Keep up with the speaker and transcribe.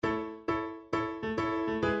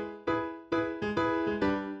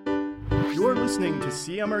You're listening to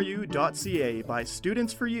CMRU.ca by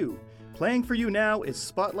Students for You. Playing for you now is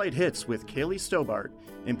Spotlight Hits with Kailie Stobart.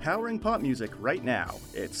 Empowering pop music right now.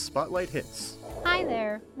 It's Spotlight Hits. Hi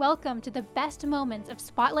there. Welcome to the best moments of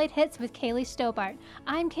Spotlight Hits with Kailie Stobart.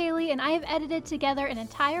 I'm Kailie, and I have edited together an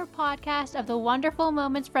entire podcast of the wonderful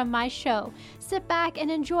moments from my show. Sit back and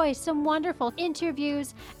enjoy some wonderful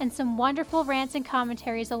interviews and some wonderful rants and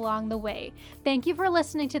commentaries along the way. Thank you for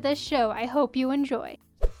listening to this show. I hope you enjoy.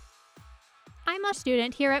 I'm a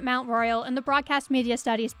student here at Mount Royal in the Broadcast Media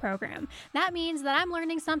Studies program. That means that I'm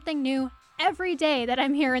learning something new every day that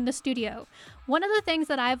I'm here in the studio. One of the things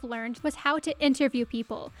that I've learned was how to interview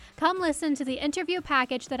people. Come listen to the interview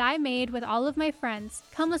package that I made with all of my friends.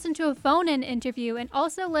 Come listen to a phone-in interview and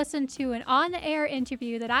also listen to an on-air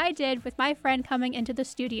interview that I did with my friend coming into the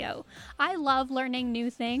studio. I love learning new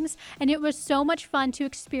things, and it was so much fun to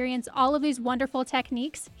experience all of these wonderful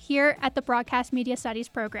techniques here at the Broadcast Media Studies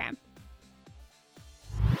program.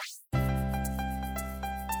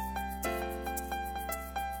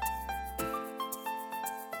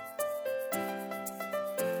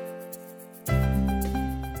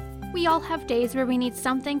 We all have days where we need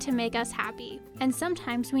something to make us happy, and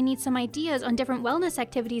sometimes we need some ideas on different wellness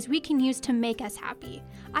activities we can use to make us happy.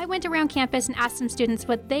 I went around campus and asked some students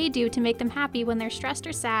what they do to make them happy when they're stressed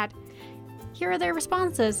or sad. Here are their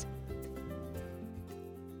responses.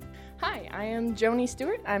 Hi, I am Joni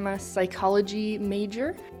Stewart. I'm a psychology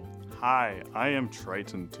major. Hi, I am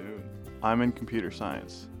Triton Toon. I'm in computer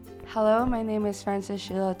science. Hello, my name is Francis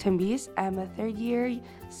Sheila Timbis. I'm a third-year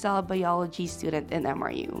cell biology student in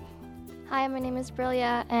MRU. Hi, my name is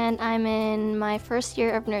Brilia, and I'm in my first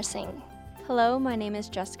year of nursing. Hello, my name is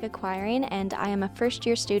Jessica Quiring, and I am a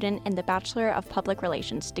first-year student in the Bachelor of Public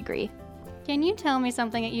Relations degree. Can you tell me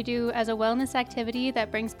something that you do as a wellness activity that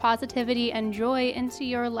brings positivity and joy into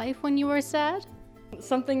your life when you are sad?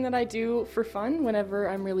 Something that I do for fun whenever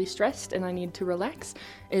I'm really stressed and I need to relax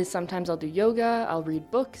is sometimes I'll do yoga, I'll read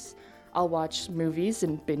books, I'll watch movies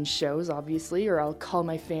and binge shows, obviously, or I'll call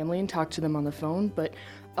my family and talk to them on the phone, but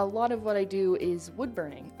a lot of what I do is wood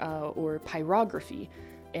burning or pyrography,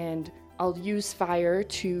 and I'll use fire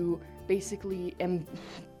to basically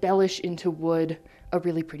embellish into wood a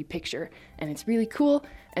really pretty picture, and it's really cool,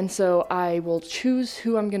 and so I will choose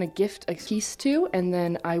who I'm going to gift a piece to, and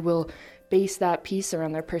then I will base that piece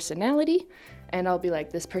around their personality, and I'll be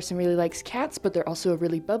like, this person really likes cats, but they're also a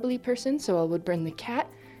really bubbly person, so I would burn the cat,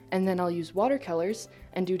 and then I'll use watercolors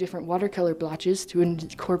and do different watercolor blotches to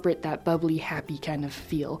incorporate that bubbly, happy kind of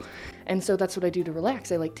feel. And so that's what I do to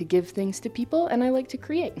relax. I like to give things to people, and I like to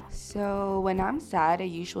create. So when I'm sad, I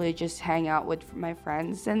usually just hang out with my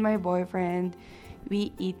friends and my boyfriend.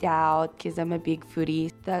 We eat out because I'm a big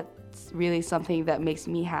foodie. That's really something that makes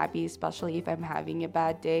me happy, especially if I'm having a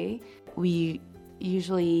bad day. We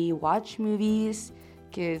usually watch movies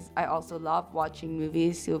because I also love watching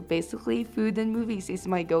movies. So basically, food and movies is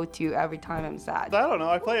my go-to every time I'm sad. I don't know,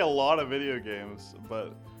 I play a lot of video games,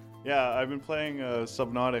 but yeah, I've been playing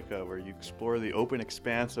Subnautica, where you explore the open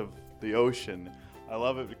expanse of the ocean. I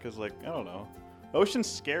love it because, like, I don't know, the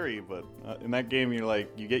ocean's scary, but in that game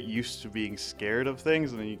you get used to being scared of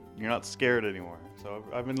things, and then you're not scared anymore. So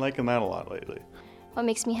I've been liking that a lot lately. What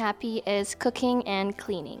makes me happy is cooking and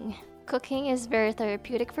cleaning. Cooking is very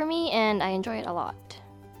therapeutic for me, and I enjoy it a lot.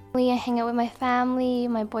 I hang out with my family,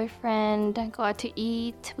 my boyfriend, go out to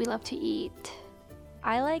eat. We love to eat.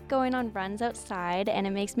 I like going on runs outside, and it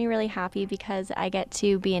makes me really happy because I get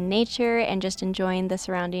to be in nature and just enjoying the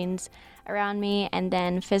surroundings around me, and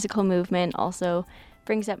then physical movement also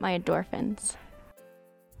brings up my endorphins.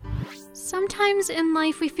 Sometimes in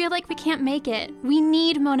life we feel like we can't make it. We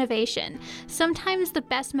need motivation. Sometimes the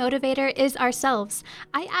best motivator is ourselves.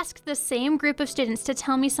 I asked the same group of students to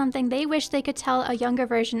tell me something they wish they could tell a younger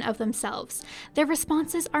version of themselves. Their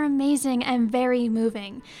responses are amazing and very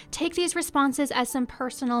moving. Take these responses as some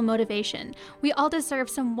personal motivation. We all deserve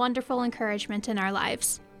some wonderful encouragement in our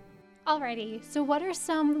lives. Alrighty, so what are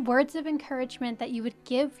some words of encouragement that you would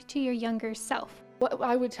give to your younger self? What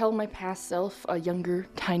I would tell my past self, a younger,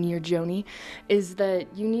 tinier Joni, is that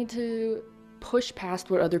you need to push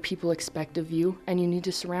past what other people expect of you, and you need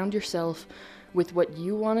to surround yourself with what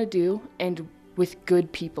you want to do and with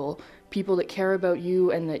good people, people that care about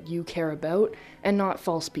you and that you care about, and not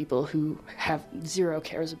false people who have zero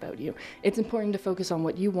cares about you. It's important to focus on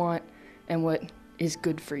what you want and what is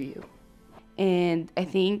good for you. And I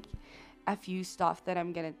think a few stuff that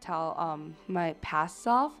I'm going to tell my past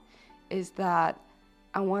self is that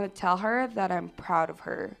I want to tell her that I'm proud of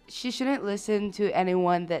her. She shouldn't listen to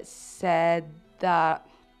anyone that said that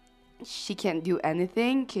she can't do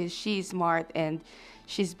anything because she's smart and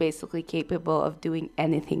she's basically capable of doing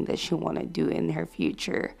anything that she want to do in her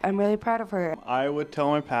future. I'm really proud of her. I would tell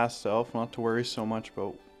my past self not to worry so much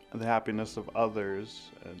about the happiness of others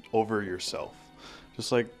and over yourself.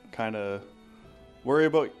 Just like kind of worry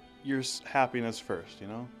about your happiness first, you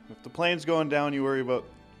know? If the plane's going down, you worry about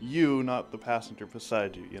you, not the passenger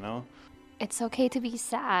beside you, you know? It's okay to be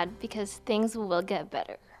sad because things will get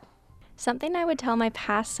better. Something I would tell my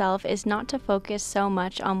past self is not to focus so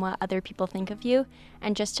much on what other people think of you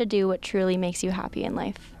and just to do what truly makes you happy in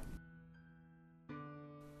life.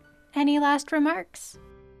 Any last remarks?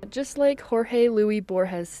 Just like Jorge Luis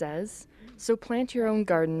Borges says, so plant your own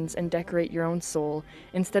gardens and decorate your own soul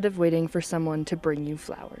instead of waiting for someone to bring you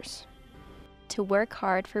flowers. To work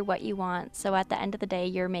hard for what you want, so at the end of the day,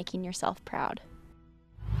 you're making yourself proud.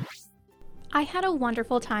 I had a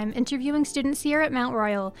wonderful time interviewing students here at Mount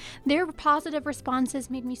Royal. Their positive responses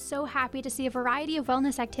made me so happy to see a variety of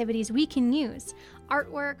wellness activities we can use.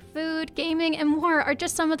 Artwork, food, gaming, and more are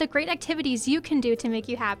just some of the great activities you can do to make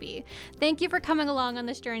you happy. Thank you for coming along on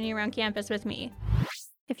this journey around campus with me.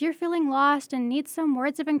 If you're feeling lost and need some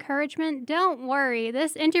words of encouragement, don't worry.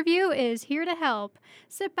 This interview is here to help.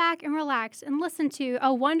 Sit back and relax and listen to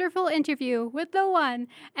a wonderful interview with the one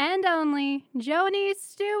and only Joni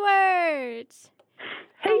Stewart.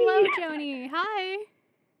 Hey. Hello, Joni. Hi.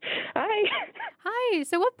 Hi. Hi.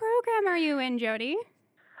 So what program are you in, Jody?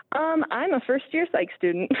 I'm a first-year psych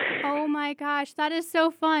student. Oh my gosh, that is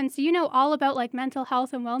so fun. So you know all about like mental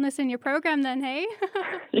health and wellness in your program then, hey?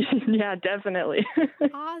 Yeah, definitely.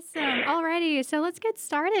 Awesome. Alrighty, so let's get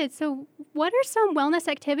started. So what are some wellness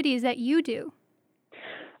activities that you do?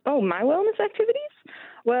 Oh, my wellness activities?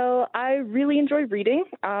 Well, I really enjoy reading,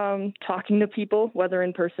 talking to people, whether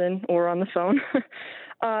in person or on the phone.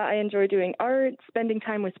 I enjoy doing art, spending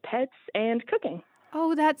time with pets, and cooking.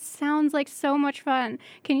 Oh, that sounds like so much fun.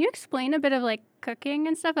 Can you explain a bit of like cooking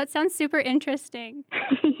and stuff? That sounds super interesting.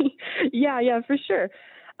 Yeah, for sure.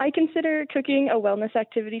 I consider cooking a wellness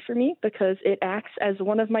activity for me because it acts as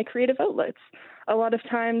one of my creative outlets. A lot of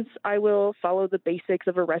times I will follow the basics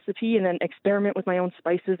of a recipe and then experiment with my own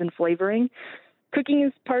spices and flavoring. Cooking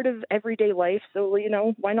is part of everyday life, so,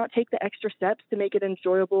 why not take the extra steps to make it an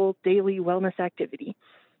enjoyable daily wellness activity?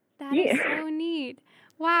 That is so neat.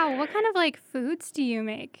 Wow, what kind of like foods do you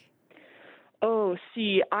make? Oh,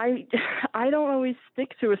 see, I don't always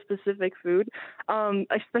stick to a specific food.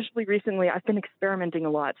 Especially recently, I've been experimenting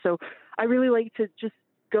a lot. So I really like to just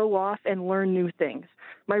go off and learn new things.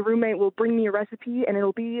 My roommate will bring me a recipe, and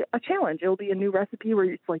it'll be a challenge. It'll be a new recipe where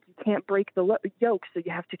it's like you can't break the yolk, so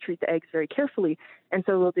you have to treat the eggs very carefully. And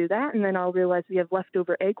so we'll do that, and then I'll realize we have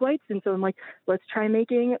leftover egg whites, and so I'm like, let's try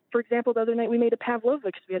making, for example, the other night we made a pavlova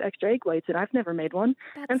because we had extra egg whites, and I've never made one.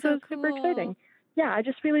 That's so it's cool. super exciting. Yeah, I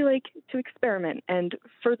just really like to experiment and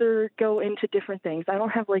further go into different things. I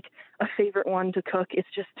don't have like a favorite one to cook. It's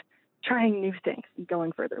just trying new things and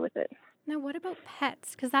going further with it. Now, what about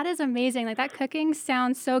pets? Because that is amazing. Like, that cooking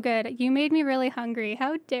sounds so good. You made me really hungry.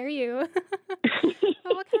 How dare you? But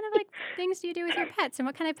what kind of, like, things do you do with your pets? And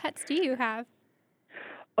what kind of pets do you have?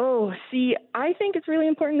 Oh, see, I think it's really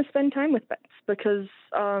important to spend time with pets because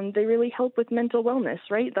they really help with mental wellness,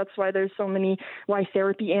 right? That's why why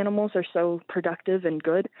therapy animals are so productive and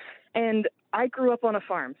good. And I grew up on a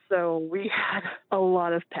farm, so we had a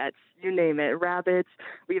lot of pets. You name it. Rabbits.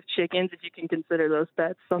 We have chickens, if you can consider those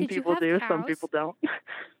pets. Some people do, cows? some people don't.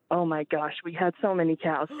 Oh my gosh, we had so many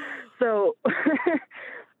cows. So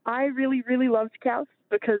I really, really loved cows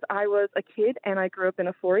because I was a kid and I grew up in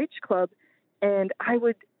a 4-H club, and I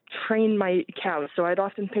would train my cows. So I'd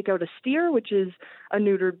often pick out a steer, which is a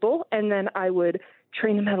neutered bull, and then I would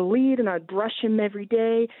train him how to lead, and I'd brush him every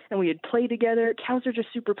day, and we would play together. Cows are just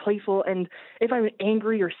super playful, and if I'm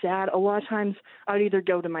angry or sad, a lot of times I'd either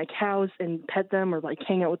go to my cows and pet them or like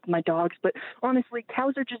hang out with my dogs. But honestly,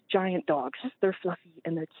 cows are just giant dogs. They're fluffy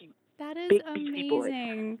and they're cute. That is Big, beefy boys.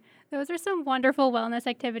 amazing. Those are some wonderful wellness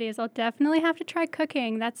activities. I'll definitely have to try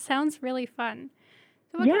cooking. That sounds really fun.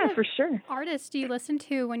 So what kind of for sure. artists do you listen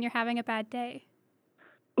to when you're having a bad day?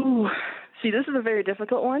 Ooh, see, this is a very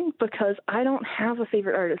difficult one because I don't have a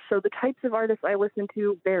favorite artist. So the types of artists I listen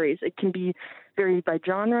to varies. It can be varied by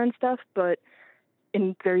genre and stuff, but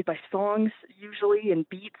varied by songs usually and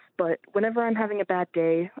beats. But whenever I'm having a bad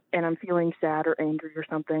day and I'm feeling sad or angry or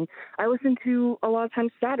something, I listen to a lot of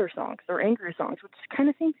times sadder songs or angrier songs, which kind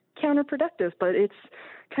of seems counterproductive, but it's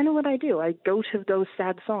kind of what I do. I go to those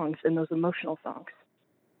sad songs and those emotional songs.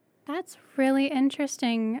 That's really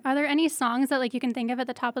interesting. Are there any songs that like you can think of at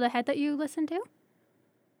the top of the head that you listen to?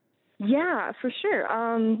 Yeah, for sure.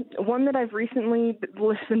 One that I've recently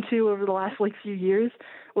listened to over the last few years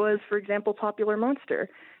was, for example, Popular Monster.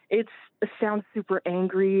 It sounds super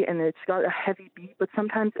angry and it's got a heavy beat, but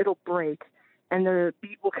sometimes it'll break and the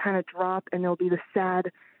beat will kind of drop and there'll be the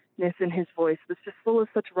sadness in his voice that's just full of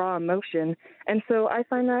such raw emotion. And so I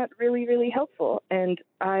find that really, really helpful. And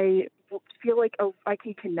I feel like I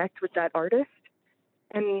can connect with that artist,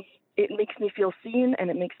 and it makes me feel seen and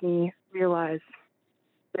it makes me realize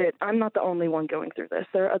that I'm not the only one going through this.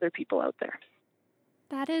 There are other people out there.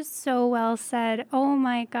 That is so well said. Oh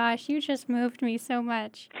my gosh, you just moved me so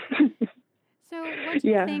much. So what do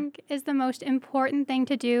you think is the most important thing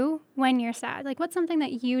to do when you're sad? Like, what's something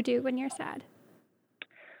that you do when you're sad?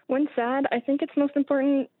 When sad, I think it's most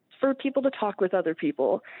important for people to talk with other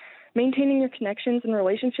people. Maintaining your connections and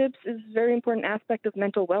relationships is a very important aspect of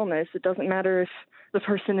mental wellness. It doesn't matter if the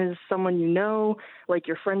person is someone you know, like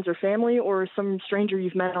your friends or family, or some stranger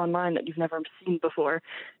you've met online that you've never seen before.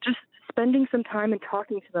 Just spending some time and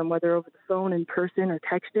talking to them, whether over the phone, in person, or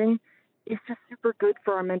texting, is just super good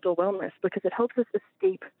for our mental wellness because it helps us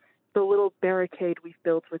escape the little barricade we've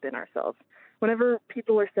built within ourselves. Whenever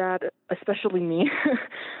people are sad, especially me,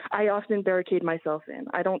 I often barricade myself in.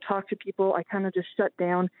 I don't talk to people. I kind of just shut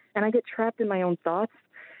down, and I get trapped in my own thoughts.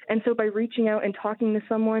 And so by reaching out and talking to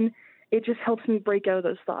someone, it just helps me break out of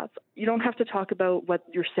those thoughts. You don't have to talk about what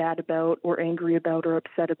you're sad about or angry about or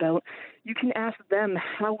upset about. You can ask them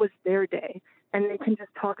how was their day, and they can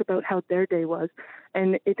just talk about how their day was.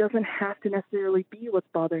 And it doesn't have to necessarily be what's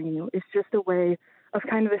bothering you. It's just a way of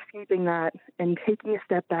kind of escaping that and taking a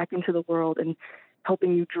step back into the world and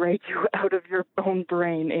helping you drag you out of your own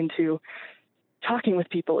brain into talking with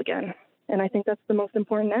people again. And I think that's the most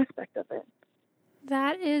important aspect of it.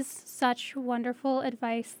 That is such wonderful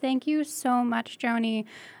advice. Thank you so much, Joni.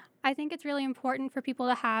 I think it's really important for people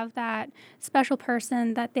to have that special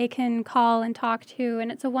person that they can call and talk to,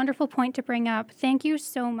 and it's a wonderful point to bring up. Thank you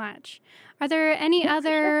so much. Are there any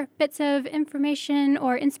other bits of information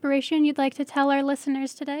or inspiration you'd like to tell our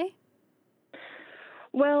listeners today?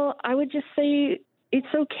 Well, I would just say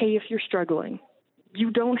it's okay if you're struggling.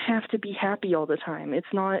 You don't have to be happy all the time. It's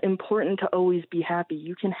not important to always be happy.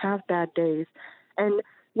 You can have bad days. And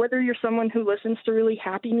whether you're someone who listens to really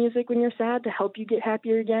happy music when you're sad to help you get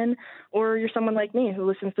happier again, or you're someone like me who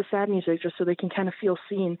listens to sad music just so they can kind of feel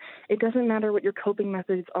seen, it doesn't matter what your coping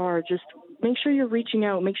methods are. Just make sure you're reaching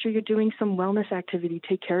out. Make sure you're doing some wellness activity.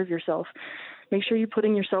 Take care of yourself. Make sure you're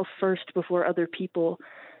putting yourself first before other people.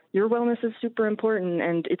 Your wellness is super important,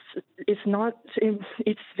 and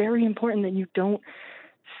it's very important that you don't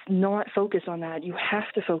not focus on that. You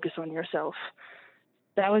have to focus on yourself.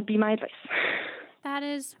 That would be my advice. That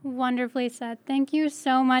is wonderfully said. Thank you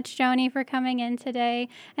so much, Joni, for coming in today.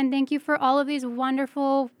 And thank you for all of these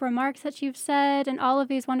wonderful remarks that you've said and all of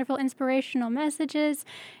these wonderful inspirational messages.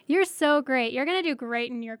 You're so great. You're going to do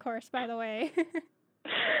great in your course, by the way.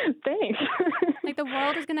 Thanks. Like, the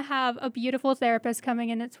world is going to have a beautiful therapist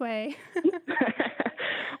coming in its way.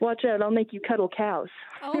 Watch out, I'll make you cuddle cows.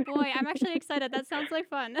 Oh boy, I'm actually excited. That sounds like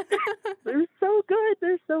fun. They're so good.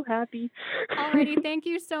 They're so happy. Alrighty, thank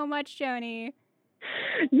you so much, Joni.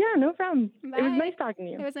 Yeah, no problem. Bye. It was nice talking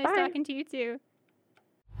to you. It was nice Bye. talking to you too.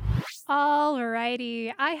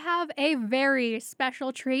 Alrighty, I have a very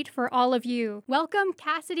special treat for all of you. Welcome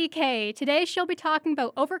Cassidy K. Today she'll be talking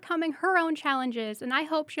about overcoming her own challenges, and I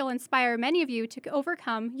hope she'll inspire many of you to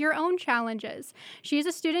overcome your own challenges. She is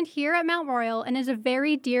a student here at Mount Royal and is a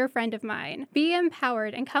very dear friend of mine. Be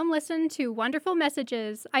empowered and come listen to wonderful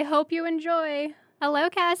messages. I hope you enjoy. Hello,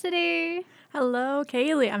 Cassidy. Hello,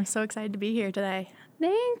 Kaylee. I'm so excited to be here today.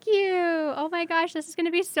 Thank you. Oh my gosh, this is going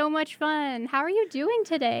to be so much fun. How are you doing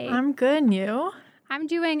today? I'm good, and you? I'm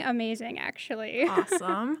doing amazing, actually.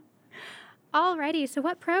 Awesome. Alrighty, so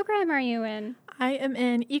what program are you in? I am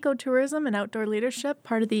in ecotourism and outdoor leadership,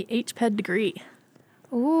 part of the HPED degree.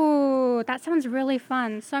 Ooh, that sounds really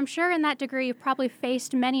fun. So I'm sure in that degree you've probably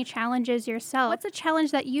faced many challenges yourself. What's a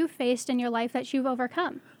challenge that you faced in your life that you've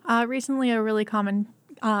overcome? Recently, a really common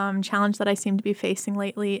challenge that I seem to be facing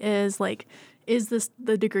lately is this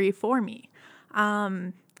the degree for me?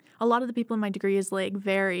 A lot of the people in my degree is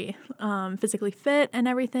very physically fit and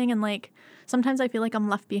everything, and sometimes I feel like I'm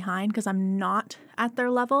left behind because I'm not at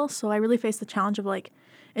their level. So I really face the challenge of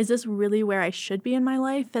is this really where I should be in my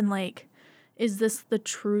life, and is this the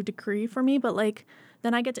true degree for me? But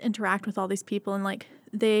then I get to interact with all these people, and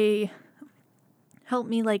they help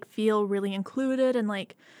me feel really included,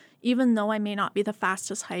 and even though I may not be the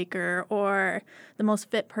fastest hiker or the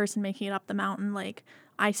most fit person making it up the mountain,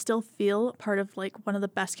 I still feel part of one of the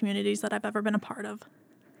best communities that I've ever been a part of.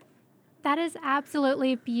 That is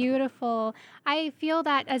absolutely beautiful. I feel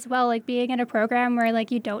that as well, like being in a program where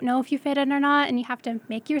like you don't know if you fit in or not and you have to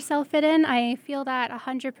make yourself fit in. I feel that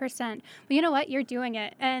 100%. But you know what? You're doing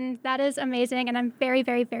it. And that is amazing. And I'm very,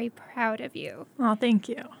 very, very proud of you. Oh, thank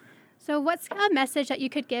you. So what's a message that you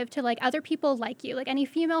could give to like other people like you, like any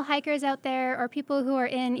female hikers out there or people who are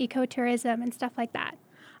in ecotourism and stuff like that?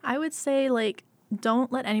 I would say like,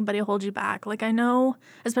 don't let anybody hold you back. Like I know,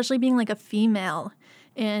 especially being like a female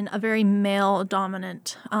in a very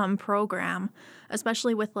male-dominant program,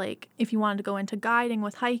 especially with, like, if you wanted to go into guiding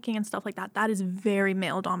with hiking and stuff like that, that is very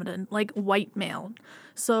male-dominant, like white male.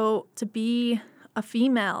 So to be a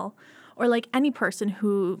female or, like, any person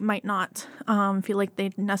who might not feel like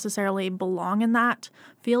they necessarily belong in that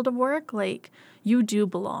field of work, like, you do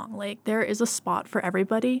belong. Like, there is a spot for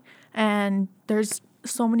everybody, and there's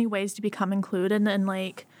so many ways to become included, and,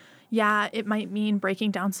 like, yeah, it might mean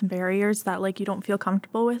breaking down some barriers that, like, you don't feel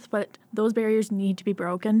comfortable with, but those barriers need to be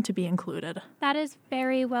broken to be included. That is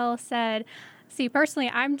very well said. See, personally,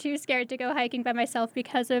 I'm too scared to go hiking by myself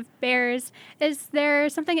because of bears. Is there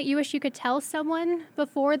something that you wish you could tell someone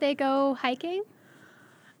before they go hiking?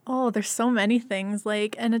 Oh, there's so many things,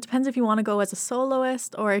 like, and it depends if you want to go as a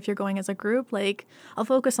soloist or if you're going as a group. Like, I'll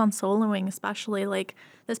focus on soloing, especially, like,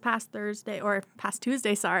 this past Tuesday,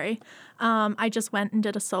 I just went and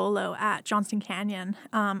did a solo at Johnston Canyon,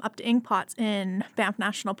 up to Inkpots in Banff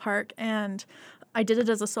National Park, and I did it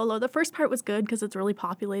as a solo. The first part was good because it's really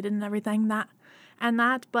populated and everything,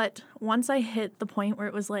 but once I hit the point where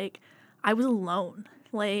it was like, I was alone.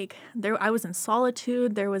 Like, I was in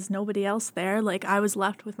solitude. There was nobody else there. Like, I was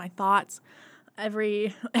left with my thoughts.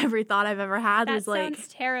 Every thought I've ever had was like sounds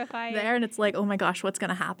terrifying. There, and it's like, oh my gosh, what's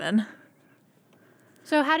gonna happen?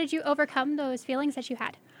 So how did you overcome those feelings that you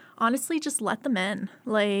had? Honestly, just let them in.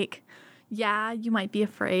 Like, yeah, you might be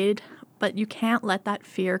afraid, but you can't let that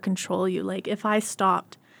fear control you. Like, if I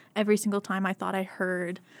stopped every single time I thought I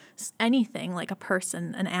heard anything, like a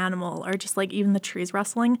person, an animal, or just like even the trees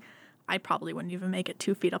rustling, I probably wouldn't even make it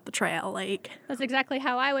 2 feet up the trail. Like, that's exactly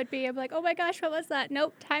how I would be. I'm like, oh my gosh, what was that?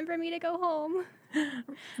 Nope, time for me to go home.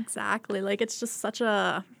 Exactly. Like, it's just such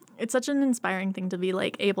an inspiring thing to be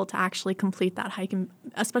like able to actually complete that hike, and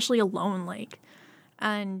especially alone, like,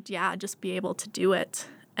 and yeah, just be able to do it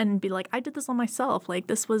and be like, I did this on myself. Like,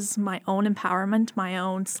 this was my own empowerment, my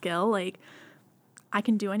own skill. Like, I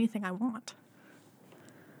can do anything I want.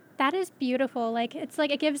 That is beautiful. Like, it's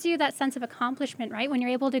like it gives you that sense of accomplishment, right? When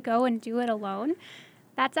you're able to go and do it alone.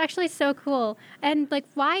 That's actually so cool. And like,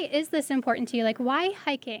 why is this important to you? Like, why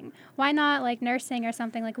hiking? Why not like nursing or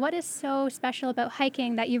something? Like, what is so special about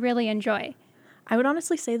hiking that you really enjoy? I would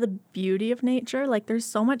honestly say the beauty of nature. Like, there's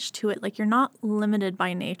so much to it. Like, you're not limited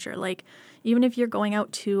by nature. Like, even if you're going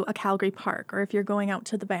out to a Calgary park or if you're going out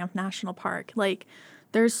to the Banff National Park, like,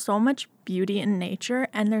 there's so much beauty in nature,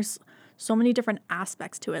 and there's so many different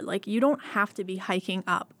aspects to it. Like, you don't have to be hiking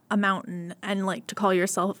up a mountain and like to call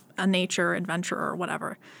yourself a nature adventurer or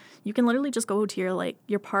whatever. You can literally just go to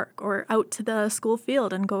your park or out to the school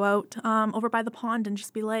field and go out over by the pond and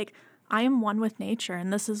just be like, I am one with nature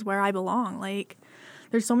and this is where I belong. Like,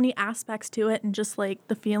 there's so many aspects to it, and just like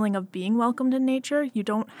the feeling of being welcomed in nature, you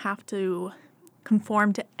don't have to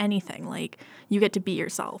conform to anything. Like, you get to be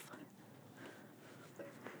yourself.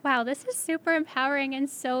 Wow, this is super empowering and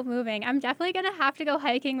so moving. I'm definitely going to have to go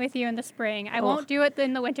hiking with you in the spring. I won't do it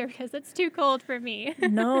in the winter because it's too cold for me.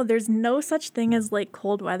 No, there's no such thing as like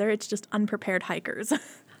cold weather. It's just unprepared hikers.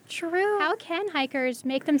 True. How can hikers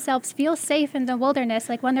make themselves feel safe in the wilderness,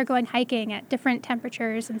 like when they're going hiking at different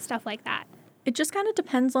temperatures and stuff like that? It just kind of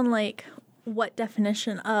depends on like what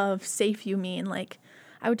definition of safe you mean. Like,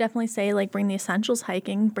 I would definitely say, like, bring the essentials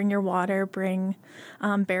hiking, bring your water, bring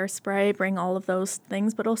bear spray, bring all of those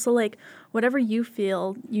things. But also, like, whatever you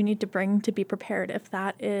feel you need to bring to be prepared. If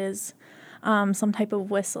that is some type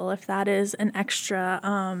of whistle, if that is an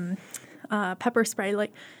extra pepper spray,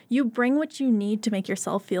 like, you bring what you need to make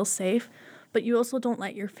yourself feel safe. But you also don't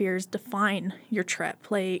let your fears define your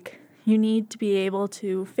trip. Like, you need to be able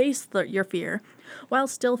to face your fear while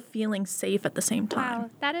still feeling safe at the same time. Wow,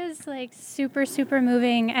 that is like super, super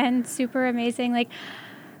moving and super amazing. Like,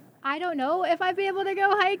 I don't know if I'd be able to go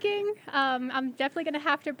hiking. I'm definitely going to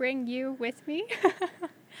have to bring you with me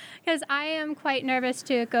because I am quite nervous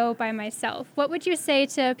to go by myself. What would you say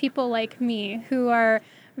to people like me who are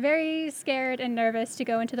very scared and nervous to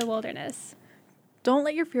go into the wilderness? Don't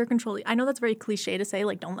let your fear control you. I know that's very cliche to say,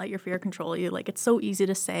 like, don't let your fear control you. Like, it's so easy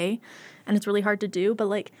to say, and it's really hard to do, but,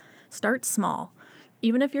 like, start small.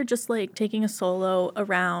 Even if you're just, like, taking a solo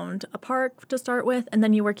around a park to start with, and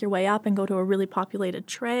then you work your way up and go to a really populated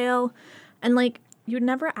trail. And, like, you'd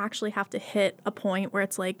never actually have to hit a point where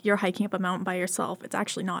it's like you're hiking up a mountain by yourself. It's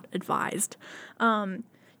actually not advised.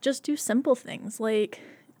 Just do simple things. Like,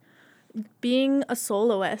 being a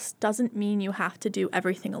soloist doesn't mean you have to do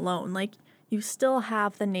everything alone. Like, you still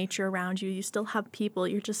have the nature around you. You still have people.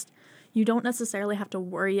 You don't necessarily have to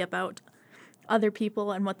worry about other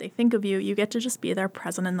people and what they think of you. You get to just be there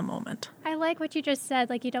present in the moment. I like what you just said.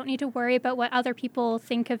 Like, you don't need to worry about what other people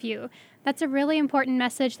think of you. That's a really important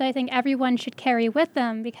message that I think everyone should carry with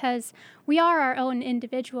them, because we are our own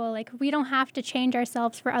individual. Like, we don't have to change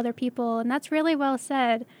ourselves for other people. And that's really well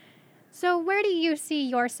said. So where do you see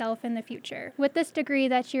yourself in the future? With this degree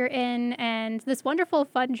that you're in and this wonderful,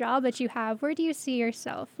 fun job that you have, where do you see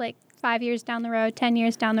yourself? Like 5 years down the road, 10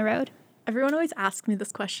 years down the road? Everyone always asks me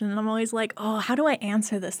this question, and I'm always like, oh, how do I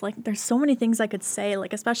answer this? Like, there's so many things I could say,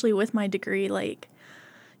 like, especially with my degree. Like,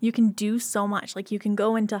 you can do so much. Like, you can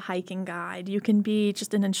go into hiking guide. You can be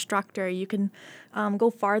just an instructor. You can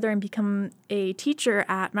go farther and become a teacher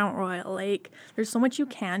at Mount Royal. Like, there's so much you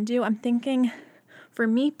can do. I'm thinking, for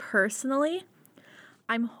me personally,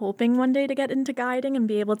 I'm hoping one day to get into guiding and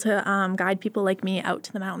be able to guide people like me out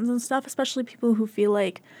to the mountains and stuff, especially people who feel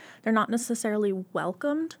like they're not necessarily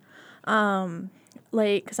welcomed.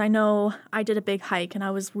 Like, because I know I did a big hike and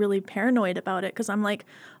I was really paranoid about it, because I'm like,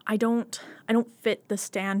 I don't fit the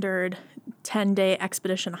standard 10-day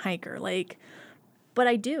expedition hiker, like, but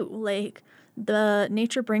I do. Like, the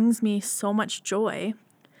nature brings me so much joy,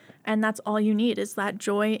 and that's all you need, is that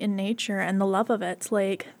joy in nature and the love of it.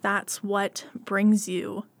 Like, that's what brings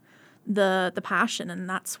you the passion, and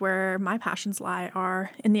that's where my passions lie,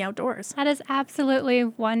 are in the outdoors. That is absolutely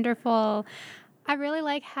wonderful. I really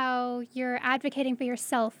like how you're advocating for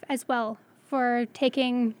yourself as well for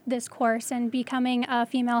taking this course and becoming a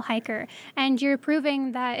female hiker. And you're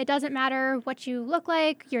proving that it doesn't matter what you look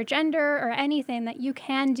like, your gender, or anything, that you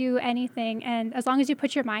can do anything, and as long as you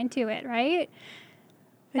put your mind to it, right?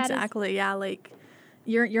 Exactly, yeah. Like,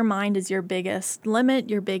 your mind is your biggest limit,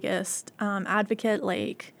 your biggest advocate.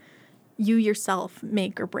 Like, you yourself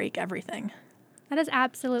make or break everything. That is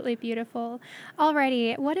absolutely beautiful.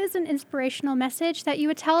 Alrighty, what is an inspirational message that you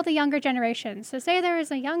would tell the younger generation? So say there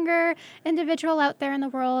is a younger individual out there in the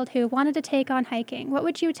world who wanted to take on hiking. What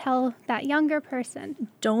would you tell that younger person?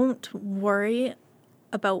 Don't worry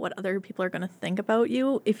about what other people are going to think about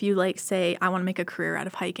you if you, like, say, I want to make a career out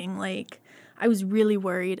of hiking. Like, I was really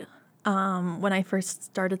worried when I first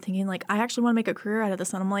started thinking, like, I actually want to make a career out of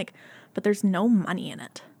this. And I'm like, but there's no money in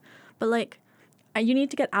it. But, like, you need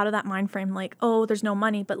to get out of that mind frame, like, oh, there's no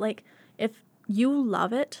money. But, like, if you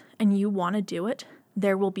love it and you want to do it,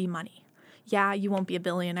 there will be money. Yeah, you won't be a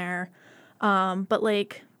billionaire. But,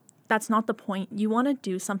 like, that's not the point. You want to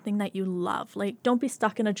do something that you love. Like, don't be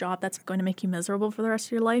stuck in a job that's going to make you miserable for the rest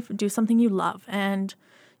of your life. Do something you love. And,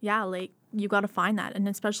 yeah, like, you got to find that. And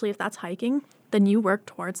especially if that's hiking, then you work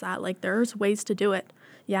towards that. Like, there's ways to do it.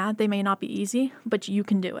 Yeah, they may not be easy, but you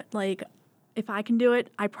can do it. Like, if I can do it,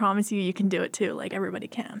 I promise you can do it too. Like, everybody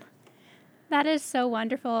can. That is so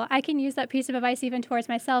wonderful. I can use that piece of advice even towards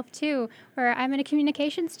myself too, where I'm in a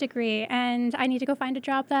communications degree and I need to go find a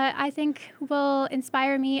job that I think will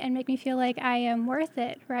inspire me and make me feel like I am worth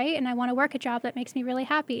it, right? And I want to work a job that makes me really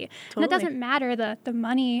happy. Totally. And it doesn't matter the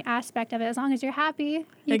money aspect of it. As long as you're happy,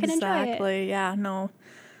 you can enjoy it. Exactly. Yeah, no.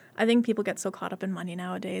 I think people get so caught up in money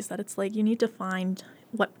nowadays that it's like you need to find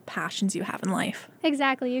what passions you have in life.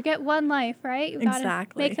 Exactly. You get one life, right? You gotta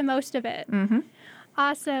make the most of it. Mm-hmm.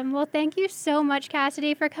 Awesome. Well, thank you so much,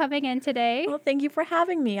 Cassidy, for coming in today. Well, thank you for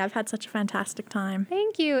having me. I've had such a fantastic time.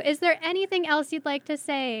 Thank you. Is there anything else you'd like to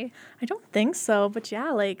say? I don't think so, but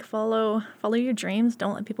yeah, like, follow your dreams.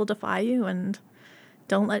 Don't let people defy you, and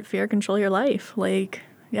don't let fear control your life. Like,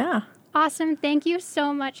 yeah. Awesome. Thank you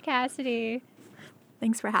so much, Cassidy.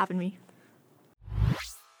 Thanks for having me.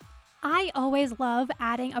 I always love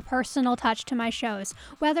adding a personal touch to my shows.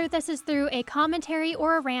 Whether this is through a commentary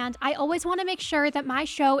or a rant, I always want to make sure that my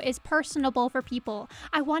show is personable for people.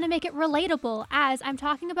 I want to make it relatable, as I'm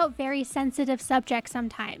talking about very sensitive subjects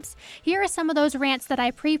sometimes. Here are some of those rants that I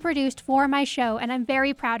pre-produced for my show, and I'm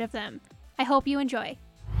very proud of them. I hope you enjoy.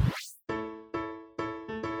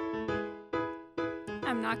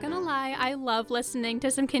 I'm not gonna lie, I love listening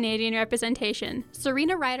to some Canadian representation.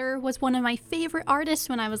 Serena Ryder was one of my favorite artists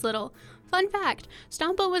when I was little. Fun fact,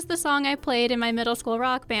 Stompa was the song I played in my middle school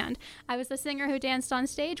rock band. I was the singer who danced on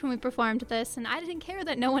stage when we performed this, and I didn't care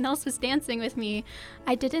that no one else was dancing with me.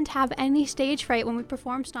 I didn't have any stage fright when we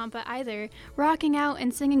performed Stompa either. Rocking out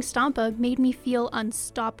and singing Stompa made me feel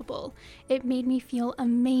unstoppable. It made me feel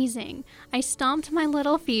amazing. I stomped my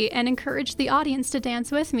little feet and encouraged the audience to dance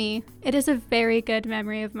with me. It is a very good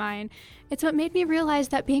memory of mine. It's what made me realize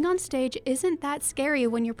that being on stage isn't that scary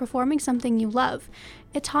when you're performing something you love.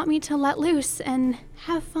 It taught me to let loose and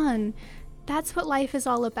have fun. That's what life is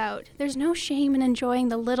all about. There's no shame in enjoying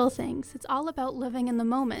the little things. It's all about living in the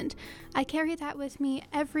moment. I carry that with me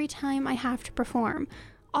every time I have to perform.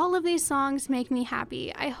 All of these songs make me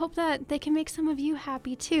happy. I hope that they can make some of you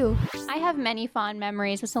happy too. I have many fond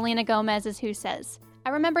memories with Selena Gomez's Who Says. I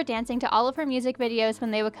remember dancing to all of her music videos when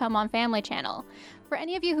they would come on Family Channel. For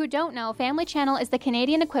any of you who don't know, Family Channel is the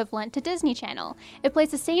Canadian equivalent to Disney Channel. It plays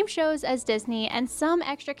the same shows as Disney and some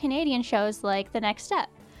extra Canadian shows like The Next Step.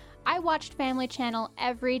 I watched Family Channel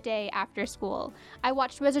every day after school. I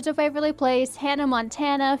watched Wizards of Waverly Place, Hannah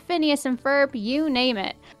Montana, Phineas and Ferb, you name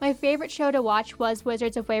it. My favorite show to watch was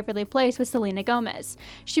Wizards of Waverly Place with Selena Gomez.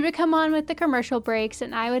 She would come on with the commercial breaks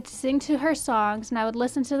and I would sing to her songs and I would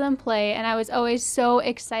listen to them play and I was always so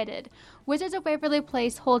excited. Wizards of Waverly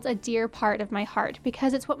Place holds a dear part of my heart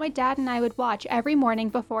because it's what my dad and I would watch every morning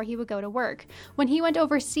before he would go to work. When he went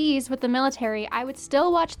overseas with the military, I would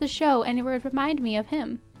still watch the show and it would remind me of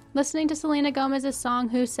him. Listening to Selena Gomez's song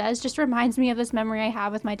Who Says just reminds me of this memory I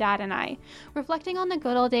have with my dad and I. Reflecting on the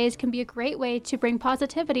good old days can be a great way to bring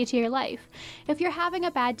positivity to your life. If you're having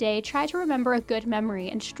a bad day, try to remember a good memory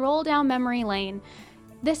and stroll down memory lane.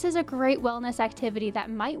 This is a great wellness activity that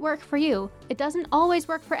might work for you. It doesn't always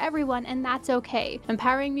work for everyone, and that's okay.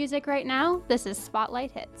 Empowering music right now, this is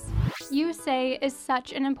Spotlight Hits. You Say is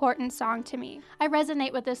such an important song to me. I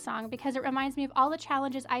resonate with this song because it reminds me of all the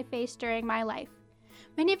challenges I faced during my life.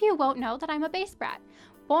 Many of you won't know that I'm a base brat,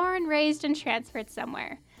 born, raised, and transferred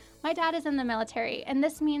somewhere. My dad is in the military, and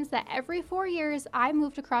this means that every 4 years I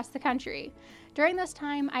moved across the country. During this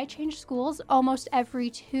time, I changed schools almost every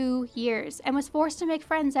 2 years and was forced to make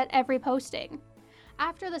friends at every posting.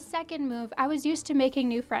 After the second move, I was used to making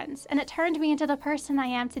new friends, and it turned me into the person I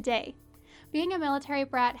am today. Being a military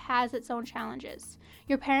brat has its own challenges.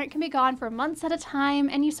 Your parent can be gone for months at a time,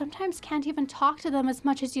 and you sometimes can't even talk to them as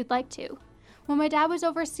much as you'd like to. When my dad was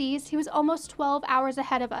overseas, he was almost 12 hours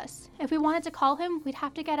ahead of us. If we wanted to call him, we'd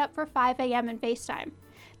have to get up for 5 a.m. and FaceTime.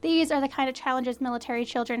 These are the kind of challenges military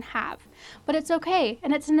children have. But it's okay,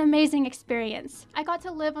 and it's an amazing experience. I got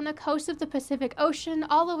to live on the coast of the Pacific Ocean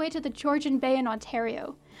all the way to the Georgian Bay in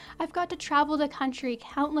Ontario. I've got to travel the country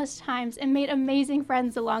countless times and made amazing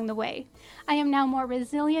friends along the way. I am now more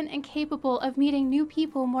resilient and capable of meeting new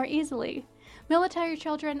people more easily. Military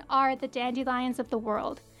children are the dandelions of the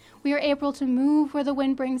world. We are able to move where the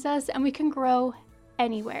wind brings us, and we can grow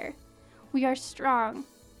anywhere. We are strong.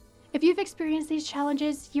 If you've experienced these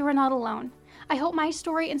challenges, you are not alone. I hope my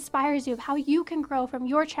story inspires you of how you can grow from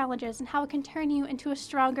your challenges and how it can turn you into a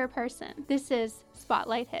stronger person. This is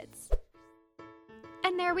Spotlight Hits.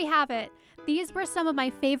 And there we have it. These were some of my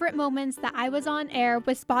favorite moments that I was on air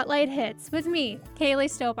with Spotlight Hits with me, Kailie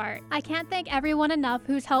Stobart. I can't thank everyone enough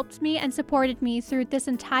who's helped me and supported me through this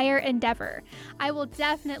entire endeavor. I will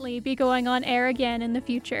definitely be going on air again in the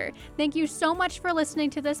future. Thank you so much for listening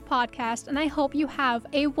to this podcast, and I hope you have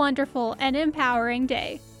a wonderful and empowering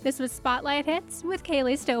day. This was Spotlight Hits with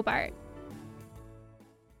Kailie Stobart.